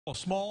A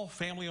small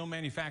family-owned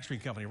manufacturing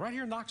company right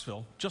here in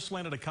Knoxville just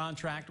landed a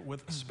contract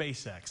with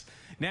SpaceX.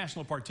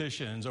 National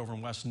Partitions over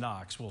in West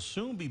Knox will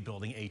soon be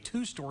building a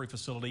two-story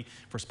facility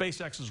for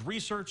SpaceX's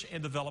research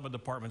and development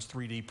department's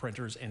 3D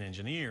printers and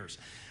engineers.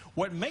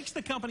 What makes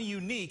the company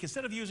unique,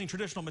 instead of using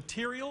traditional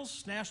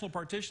materials, National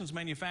Partitions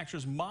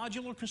manufactures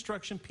modular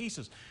construction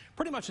pieces,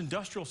 pretty much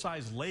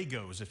industrial-sized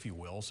Legos, if you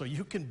will, so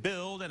you can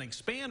build and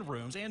expand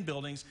rooms and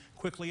buildings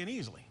quickly and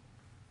easily.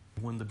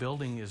 When the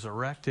building is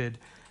erected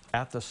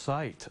at the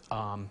site,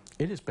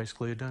 it is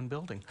basically a done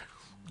building.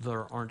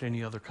 There aren't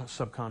any other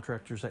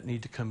subcontractors that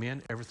need to come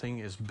in. Everything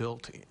is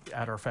built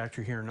at our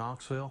factory here in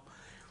Knoxville.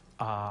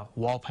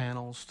 Wall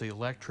panels, the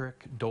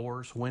electric,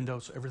 doors,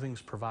 windows,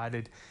 everything's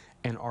provided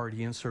and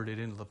already inserted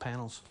into the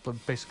panels.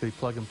 But basically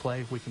plug and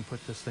play, we can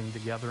put this thing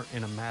together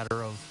in a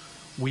matter of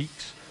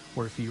weeks,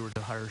 where if you were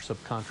to hire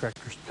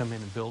subcontractors to come in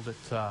and build it,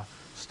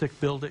 stick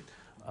build it,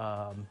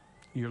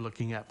 you're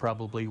looking at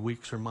probably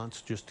weeks or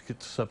months just to get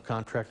the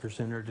subcontractors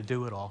in there to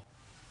do it all.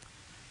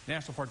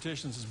 National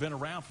Partitions has been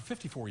around for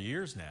 54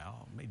 years now,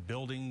 made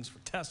buildings for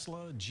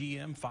Tesla,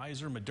 GM,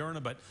 Pfizer,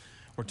 Moderna, but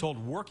we're told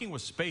working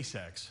with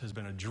SpaceX has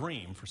been a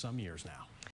dream for some years now.